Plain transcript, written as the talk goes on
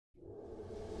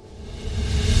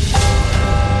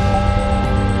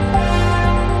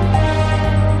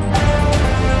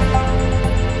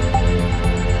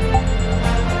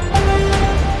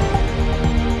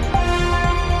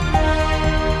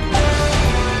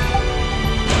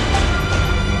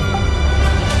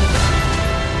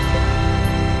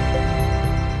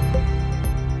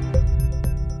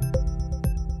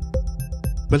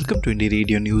Welcome to Indie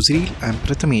Radio Newsreel. I'm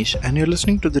Prathamesh and you're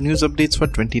listening to the news updates for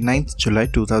 29th July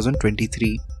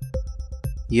 2023.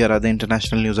 Here are the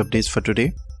international news updates for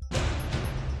today.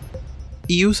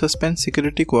 EU suspends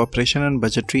security cooperation and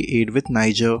budgetary aid with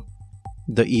Niger.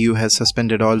 The EU has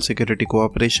suspended all security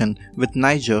cooperation with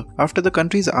Niger after the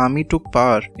country's army took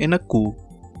power in a coup.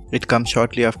 It comes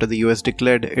shortly after the US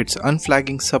declared its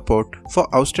unflagging support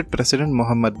for ousted President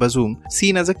Mohamed Bazoum,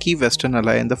 seen as a key Western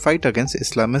ally in the fight against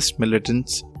Islamist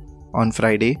militants. On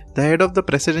Friday, the head of the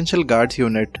Presidential Guards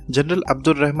Unit, General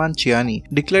Abdurrahman Chiani,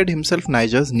 declared himself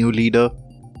Niger's new leader.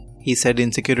 He said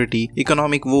insecurity,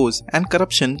 economic woes, and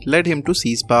corruption led him to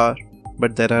seize power.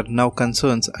 But there are now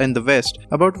concerns in the West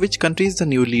about which countries the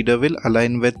new leader will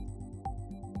align with.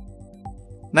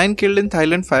 9 killed in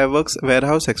Thailand fireworks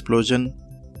warehouse explosion.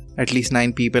 At least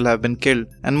 9 people have been killed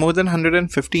and more than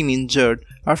 115 injured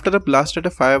after a blast at a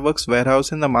fireworks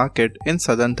warehouse in the market in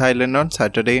southern Thailand on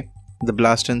Saturday. The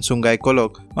blast in Sungai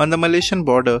Kolok on the Malaysian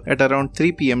border at around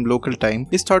 3 p.m. local time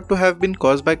is thought to have been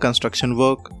caused by construction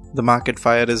work. The market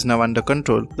fire is now under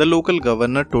control, the local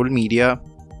governor told media.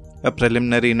 A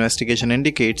preliminary investigation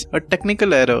indicates a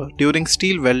technical error during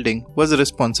steel welding was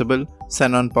responsible,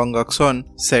 Sanon Pongakson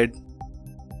said.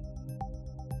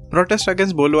 Protests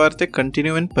against Boluarte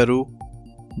continue in Peru.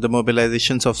 The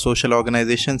mobilizations of social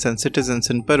organizations and citizens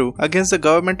in Peru against the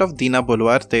government of Dina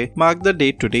Boluarte mark the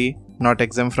day today, not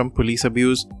exempt from police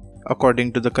abuse.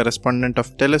 According to the correspondent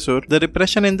of Telesur, the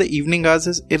repression in the evening hours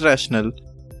is irrational.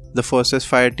 The forces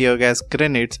fire tear gas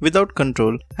grenades without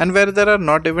control, and where there are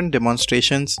not even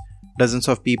demonstrations, dozens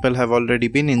of people have already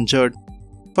been injured.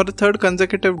 For the third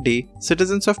consecutive day,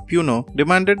 citizens of Puno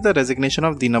demanded the resignation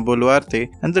of Dina Boluarte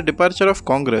and the departure of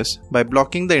Congress by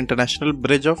blocking the International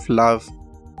Bridge of Love.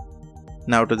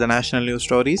 Now to the national news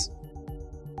stories.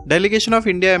 Delegation of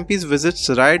India MPs visits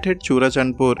riot-hit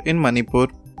Churachandpur in Manipur.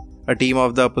 A team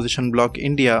of the opposition bloc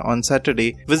India on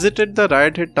Saturday visited the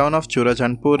riot-hit town of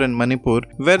Churachandpur in Manipur,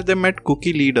 where they met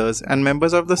Kuki leaders and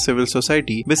members of the civil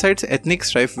society besides ethnic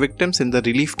strife victims in the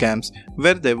relief camps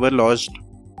where they were lodged.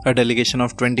 A delegation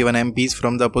of 21 MPs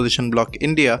from the opposition bloc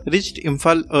India reached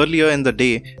Imphal earlier in the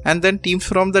day, and then teams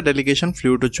from the delegation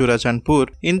flew to Churachandpur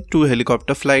in 2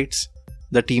 helicopter flights.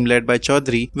 The team led by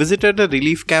Chaudhary visited a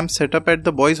relief camp set up at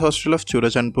the boys' hostel of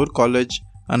Churachandpur College.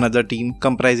 Another team,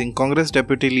 comprising Congress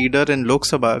Deputy Leader in Lok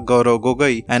Sabha Gaurav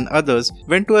Gogoi and others,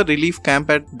 went to a relief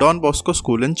camp at Don Bosco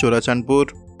School in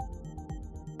Churachandpur.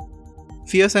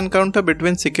 Fierce encounter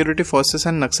between security forces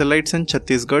and Naxalites in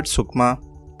Chhattisgarh Sukma.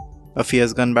 A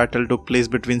fierce gun battle took place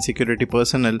between security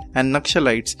personnel and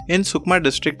Naxalites in Sukma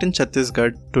district in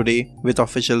Chhattisgarh today, with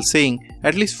officials saying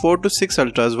at least 4 to 6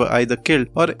 ultras were either killed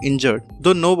or injured,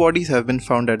 though no bodies have been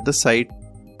found at the site.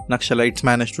 Naxalites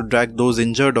managed to drag those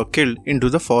injured or killed into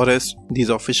the forest, these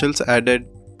officials added.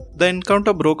 The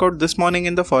encounter broke out this morning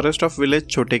in the forest of village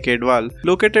Chote Kedwal,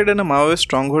 located in a Maoist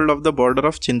stronghold of the border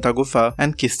of Chintagufa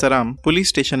and Kistaram police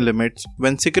station limits,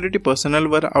 when security personnel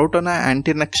were out on an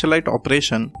anti-Naxalite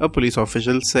operation, a police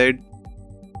official said.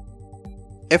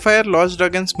 FIR lodged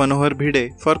against Manohar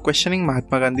Bhide for questioning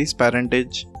Mahatma Gandhi's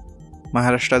parentage.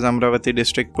 Maharashtra's Amravati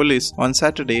District Police on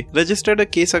Saturday registered a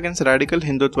case against radical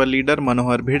Hindutva leader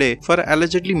Manohar Bhide for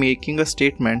allegedly making a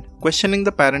statement questioning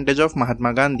the parentage of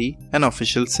Mahatma Gandhi, an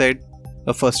official said.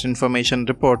 A first information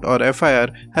report or FIR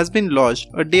has been lodged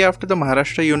a day after the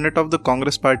Maharashtra unit of the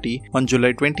Congress Party on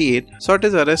July 28 sought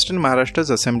his arrest in Maharashtra's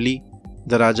assembly.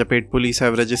 The Rajapet police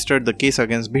have registered the case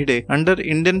against Bhide under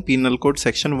Indian Penal Code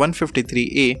section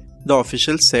 153A, the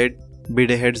official said.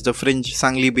 Bhide heads the fringe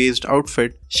Sangli-based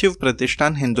outfit Shiv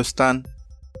Pratishthan Hindustan.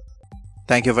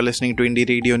 Thank you for listening to Indie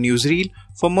Radio Newsreel.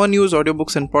 For more news,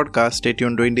 audiobooks and podcasts, stay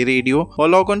tuned to Indie Radio or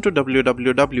log on to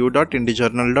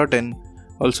www.indiejournal.in.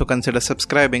 Also consider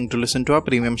subscribing to listen to our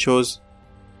premium shows.